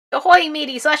Ahoy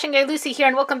mateys, Slashing Guy Lucy here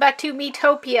and welcome back to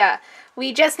Miitopia.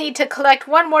 We just need to collect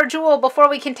one more jewel before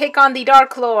we can take on the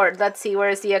Dark Lord. Let's see,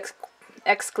 where's the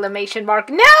exclamation mark?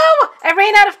 No! I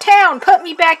ran out of town! Put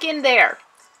me back in there!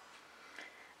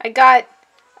 I got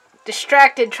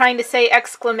distracted trying to say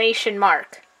exclamation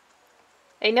mark.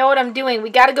 I know what I'm doing. We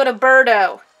gotta go to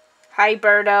Birdo. Hi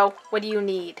Birdo, what do you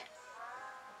need?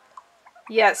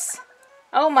 Yes.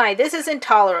 Oh my, this is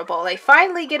intolerable. I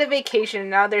finally get a vacation and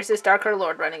now there's this Darker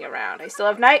Lord running around. I still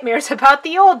have nightmares about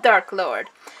the old Dark Lord.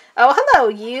 Oh, hello,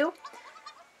 you.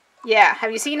 Yeah,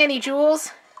 have you seen any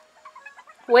jewels?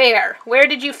 Where? Where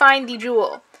did you find the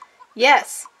jewel?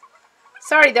 Yes.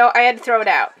 Sorry though, I had to throw it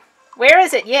out. Where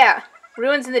is it? Yeah.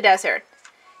 Ruins in the desert.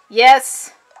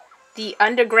 Yes. The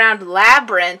underground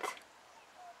labyrinth.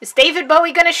 Is David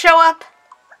Bowie gonna show up?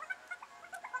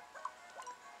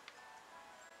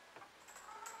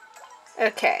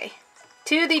 Okay.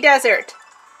 To the desert.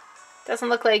 Doesn't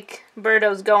look like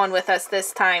Birdo's going with us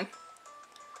this time.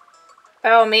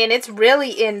 Oh man, it's really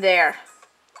in there.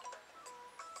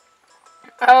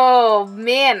 Oh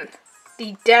man.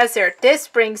 The desert. This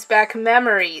brings back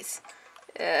memories.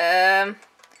 When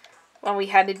we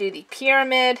had to do the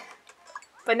pyramid.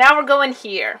 But now we're going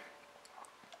here.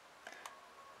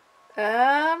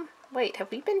 Wait,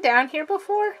 have we been down here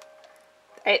before?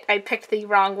 I picked the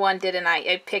wrong one, didn't I?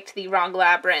 I picked the wrong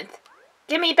labyrinth.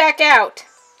 Get me back out!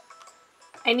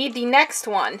 I need the next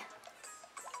one.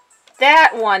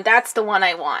 That one, that's the one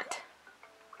I want.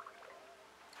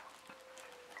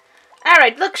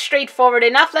 Alright, looks straightforward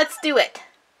enough. Let's do it.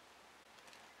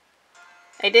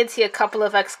 I did see a couple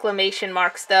of exclamation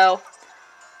marks, though.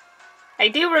 I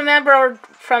do remember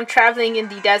from traveling in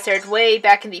the desert way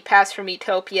back in the past from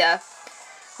Miitopia,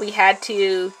 we had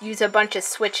to use a bunch of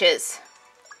switches.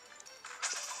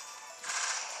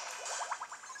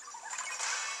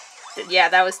 Yeah,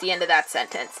 that was the end of that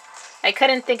sentence. I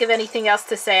couldn't think of anything else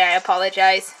to say. I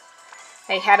apologize.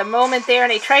 I had a moment there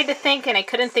and I tried to think and I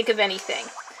couldn't think of anything.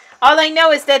 All I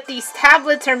know is that these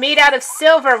tablets are made out of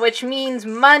silver, which means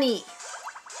money.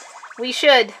 We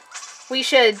should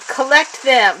collect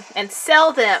them and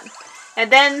sell them,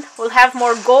 and then we'll have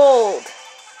more gold.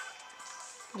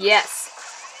 Yes.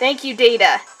 Thank you,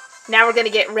 Data. Now we're gonna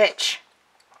get rich.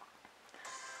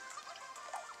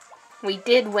 We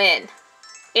did win.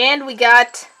 And we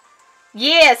got...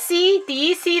 Yeah, see? Do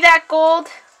you see that gold?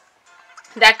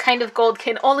 That kind of gold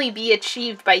can only be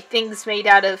achieved by things made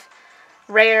out of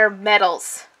rare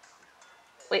metals.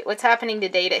 Wait, what's happening to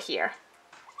Data here?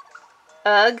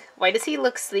 Ugh, why does he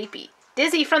look sleepy?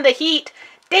 Dizzy from the heat.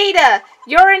 Data,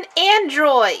 you're an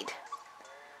android.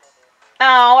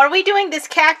 Oh, are we doing this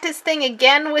cactus thing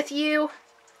again with you?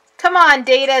 Come on,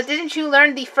 Data, didn't you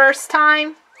learn the first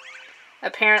time?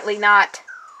 Apparently not.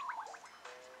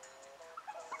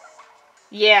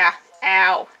 Yeah,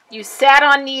 ow. You sat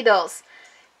on needles.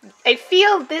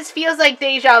 This feels like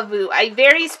deja vu. I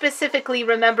very specifically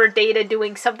remember Data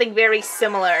doing something very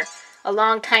similar a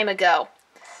long time ago.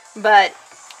 But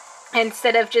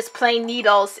instead of just plain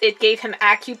needles, it gave him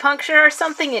acupuncture or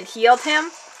something and healed him.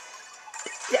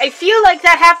 I feel like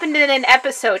that happened in an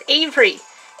episode. Avery,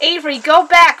 go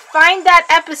back. Find that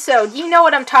episode. You know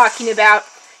what I'm talking about.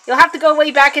 You'll have to go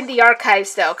way back in the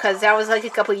archives, though, because that was like a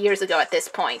couple years ago at this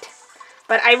point.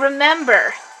 But I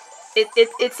remember.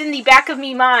 It's in the back of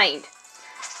me mind.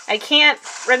 I can't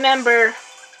remember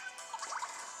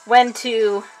when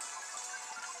to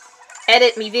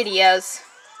edit me videos.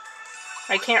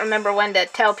 I can't remember when to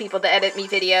tell people to edit me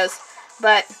videos.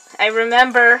 But I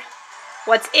remember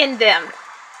what's in them.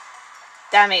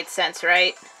 That made sense,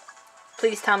 right?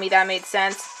 Please tell me that made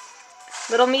sense.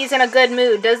 Little me's in a good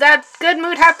mood. Does that good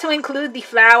mood have to include the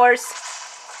flowers?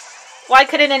 Why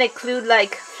couldn't it include,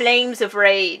 like, flames of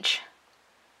rage?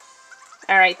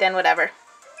 Alright then, whatever.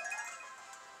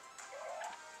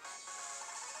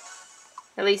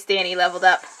 At least Danny leveled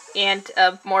up. And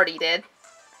Morty did.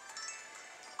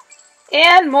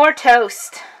 And more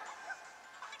toast.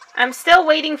 I'm still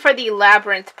waiting for the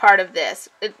labyrinth part of this.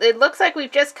 It looks like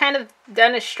we've just kind of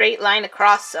done a straight line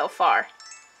across so far.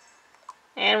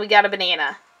 And we got a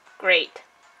banana. Great.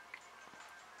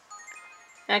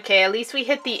 Okay, at least we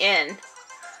hit the inn.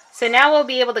 So now we'll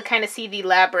be able to kind of see the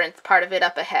labyrinth part of it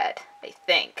up ahead, I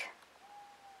think.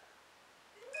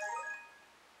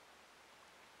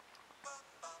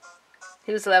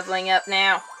 Who's leveling up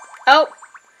now? Oh!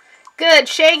 Good,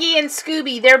 Shaggy and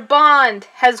Scooby, their bond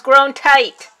has grown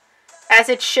tight, as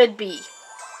it should be.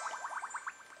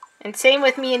 And same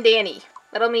with me and Danny.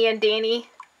 Little me and Danny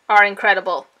are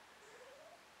incredible.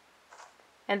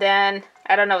 And then,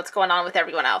 I don't know what's going on with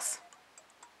everyone else.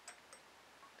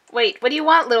 Wait, what do you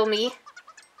want, little me?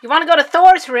 You want to go to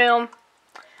Thor's room?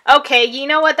 Okay, you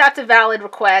know what? That's a valid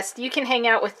request. You can hang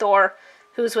out with Thor.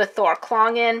 Who's with Thor?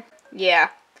 Klongen? Yeah.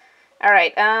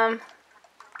 Alright,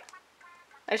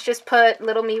 let's just put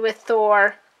little me with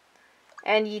Thor,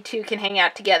 and you two can hang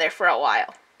out together for a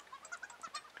while.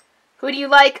 Who do you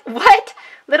like? What?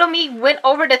 Little me went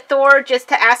over to Thor just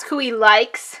to ask who he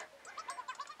likes?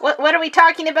 What are we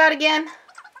talking about again?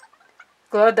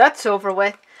 Glad that's over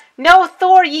with. No,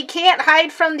 Thor, you can't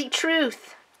hide from the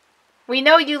truth. We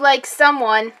know you like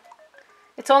someone.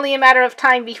 It's only a matter of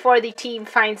time before the team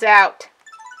finds out.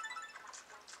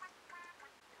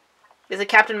 Is it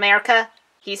Captain America?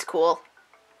 He's cool.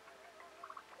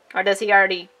 Or does he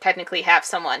already technically have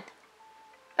someone?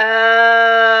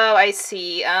 Oh, I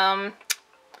see. I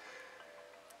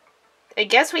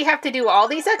guess we have to do all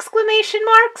these exclamation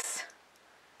marks?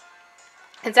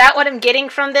 Is that what I'm getting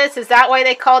from this? Is that why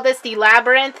they call this the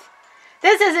labyrinth?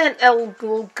 This isn't a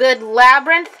good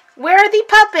labyrinth. Where are the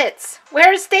puppets?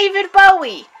 Where's David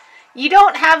Bowie? You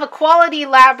don't have a quality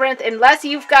labyrinth unless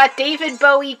you've got David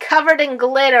Bowie covered in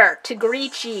glitter to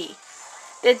greet ye.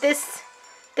 This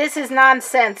is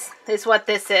nonsense, is what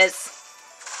this is.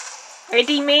 I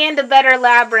demand a better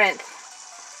labyrinth.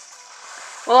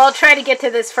 Well, I'll try to get to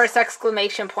this first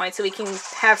exclamation point so we can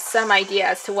have some idea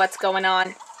as to what's going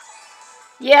on.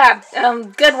 Yeah,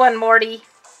 good one, Morty.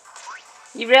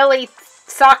 You really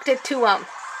socked it to him.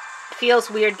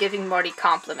 Feels weird giving Morty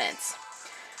compliments.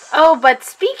 Oh, but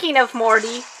speaking of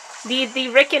Morty, the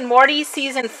Rick and Morty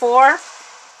season 4,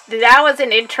 that was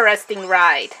an interesting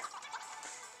ride.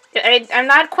 I'm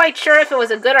not quite sure if it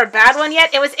was a good or bad one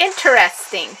yet. It was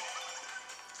interesting.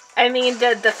 I mean,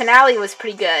 the finale was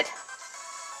pretty good.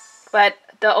 But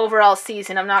the overall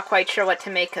season, I'm not quite sure what to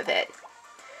make of it.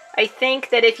 I think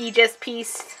that if you just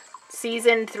pieced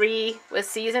season 3 with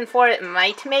season 4, it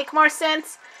might make more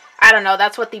sense. I don't know,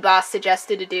 that's what the boss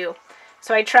suggested to do.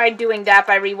 So I tried doing that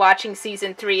by rewatching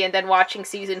season 3 and then watching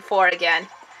season 4 again.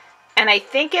 And I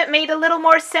think it made a little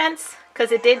more sense,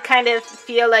 because it did kind of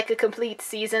feel like a complete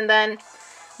season then.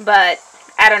 But,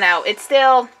 I don't know, it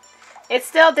still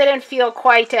didn't feel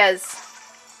quite as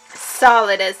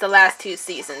solid as the last 2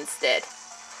 seasons did.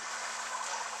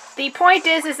 The point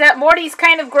is that Morty's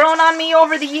kind of grown on me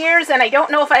over the years, and I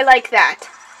don't know if I like that.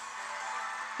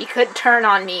 He could turn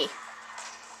on me.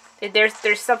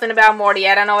 There's something about Morty,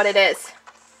 I don't know what it is.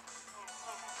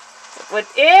 What?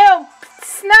 Ew!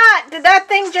 Snot! Did that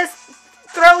thing just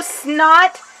throw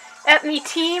snot at me,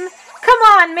 team? Come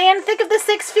on, man, think of the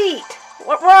 6 feet.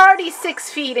 We're already 6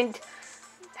 feet, and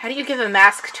how do you give a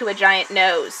mask to a giant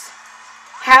nose?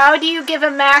 How do you give a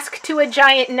mask to a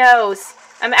giant nose?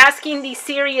 I'm asking these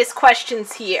serious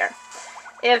questions here.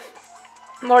 If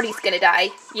Morty's gonna die.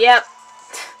 Yep.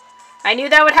 I knew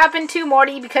that would happen too,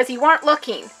 Morty, because you weren't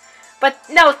looking. But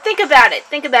no, think about it.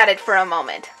 Think about it for a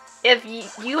moment. If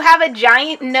you have a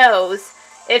giant nose,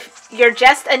 if you're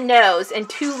just a nose and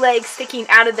 2 legs sticking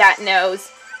out of that nose,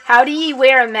 how do you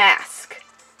wear a mask?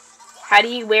 How do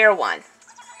you wear one?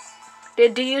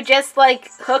 Do you just, like,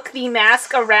 hook the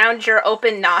mask around your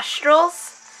open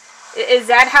nostrils? Is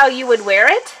that how you would wear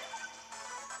it?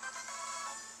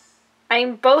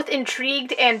 I'm both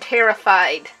intrigued and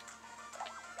terrified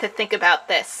to think about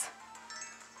this.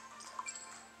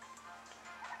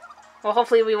 Well,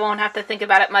 hopefully we won't have to think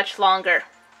about it much longer.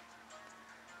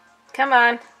 Come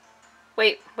on.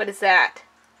 Wait, what is that?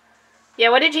 Yeah,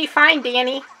 what did you find,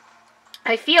 Danny?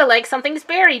 I feel like something's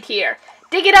buried here.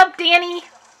 Dig it up, Danny!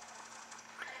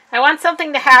 I want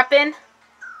something to happen.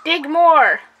 Dig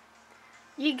more.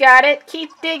 You got it.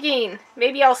 Keep digging.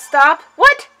 Maybe I'll stop.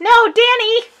 What? No,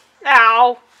 Danny!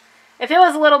 Ow. If it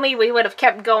was little me, we would have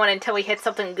kept going until we hit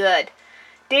something good.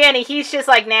 Danny, he's just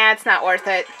like, nah, it's not worth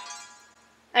it.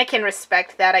 I can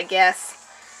respect that, I guess.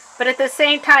 But at the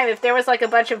same time, if there was like a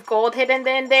bunch of gold hidden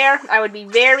in there, I would be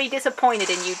very disappointed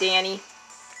in you, Danny.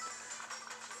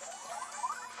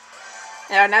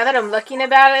 Now that I'm looking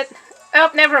about it... Oh,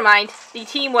 never mind. The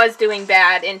team was doing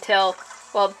bad until...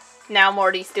 Well, now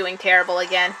Morty's doing terrible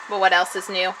again. But what else is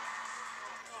new?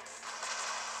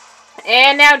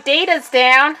 And now Data's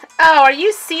down. Oh, are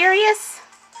you serious?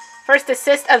 First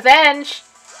assist, avenge.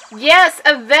 Yes,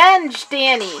 avenge,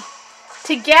 Danny.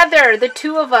 Together, the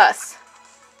 2 of us.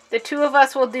 The 2 of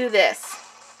us will do this.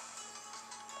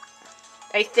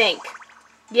 I think.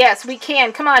 Yes, we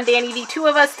can. Come on, Danny. The 2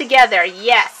 of us together.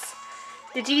 Yes.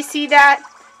 Did you see that?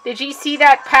 Did you see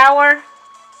that power?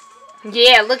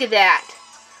 Yeah, look at that.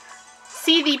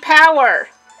 See the power.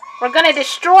 We're gonna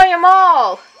destroy them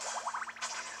all.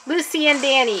 Lucy and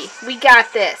Danny, we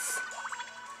got this.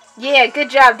 Yeah,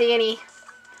 good job, Danny.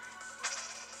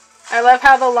 I love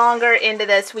how the longer into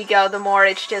this we go, the more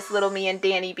it's just little me and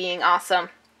Danny being awesome.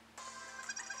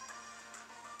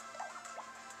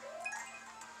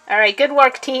 Alright, good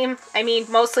work, team. I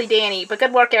mean, mostly Danny, but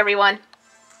good work, everyone.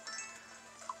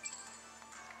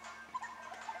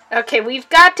 Okay, we've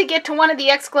got to get to one of the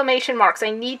exclamation marks.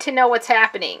 I need to know what's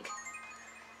happening.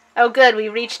 Oh, good, we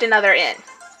reached another inn.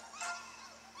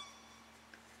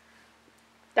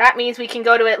 That means we can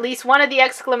go to at least one of the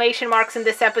exclamation marks in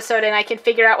this episode and I can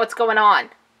figure out what's going on.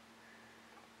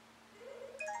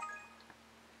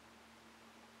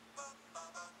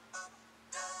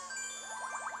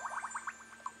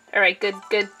 Alright,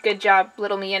 good job,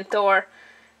 little me and Thor.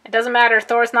 It doesn't matter,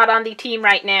 Thor's not on the team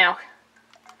right now.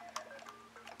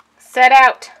 Set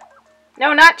out.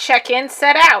 No, not check in,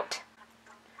 set out.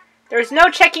 There's no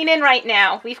checking in right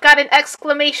now. We've got an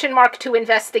exclamation mark to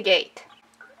investigate.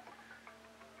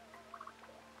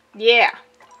 Yeah.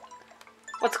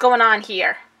 What's going on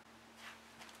here?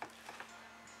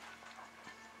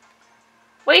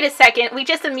 Wait a second, we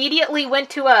just immediately went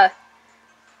to a...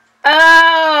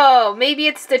 Oh, maybe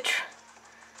it's the...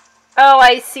 Oh,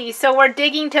 I see. So we're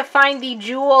digging to find the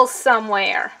jewels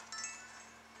somewhere.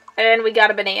 And we got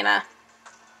a banana.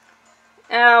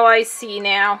 Oh, I see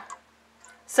now.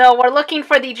 So we're looking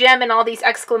for the gem and all these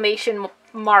exclamation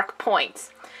mark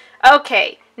points.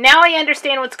 Okay, now I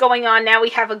understand what's going on. Now we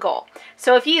have a goal.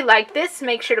 So if you like this,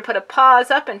 make sure to put a pause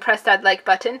up and press that like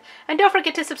button. And don't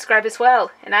forget to subscribe as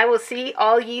well. And I will see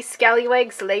all ye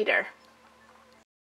scallywags later.